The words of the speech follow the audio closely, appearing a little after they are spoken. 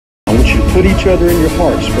put each other in your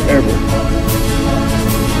hearts forever,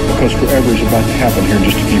 because forever is about to happen here in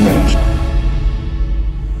just a few minutes.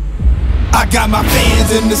 I got my fans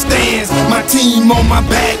in the stands, my team on my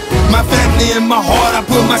back, my family in my heart. I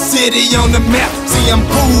put my city on the map. See, I'm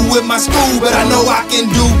cool with my school, but I know I can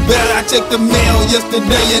do better. I checked the mail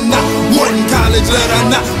yesterday and not one college letter,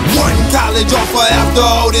 not one college offer. After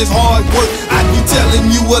all this hard work, I'd be telling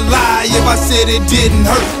you a lie if I said it didn't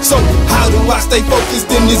hurt. So how do I stay focused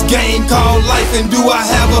in this game called life? And do I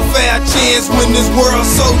have a fair chance when this world's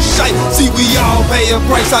so shite? See, we all pay a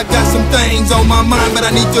price. I got some things on my mind, but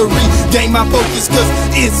I need to regain my focus, cause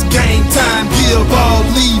it's game time. Give all,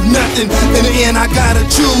 leave nothing. In the end I gotta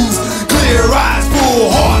choose. Clear eyes,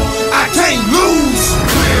 full heart, I can't lose.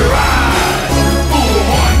 Clear eyes, full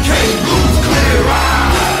heart, can't lose. Clear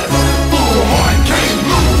eyes, full heart, can't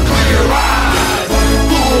lose. Clear eyes,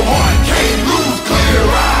 full heart, can't lose. Clear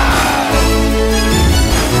eyes,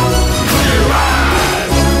 clear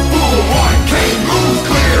eyes, full heart, can't lose.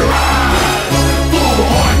 Clear eyes, full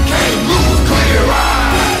heart, can't lose. Clear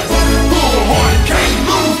eyes, full heart, can't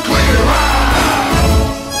lose. Clear eyes.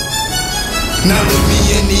 Now look me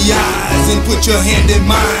in the eyes and put your hand in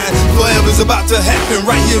mine. Forever's about to happen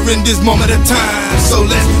right here in this moment of time. So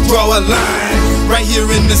let's draw a line right here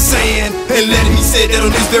in the sand, and let it be said that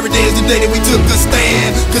on this very day is the day that we took a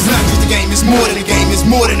stand. Cause not just a game, it's more than a game. It's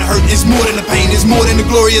more than the hurt, it's more than the pain. It's more than the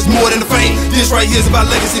glory, it's more than the fame. This right here is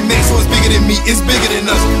about legacy, man, so it's bigger than me, it's bigger than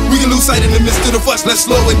us. We can lose sight in the midst of the fuss. Let's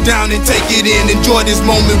slow it down and take it in. Enjoy this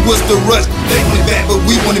moment, what's the rush? They wanted bad, but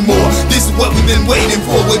we wanted more. This is what we've been waiting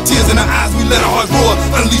for. With tears in our eyes, we let our hearts roar.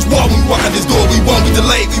 Unleash war when we walk out this door. We won't be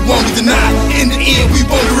delayed, we won't be denied. In the end, we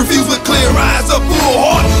won't refuse with clear eyes up.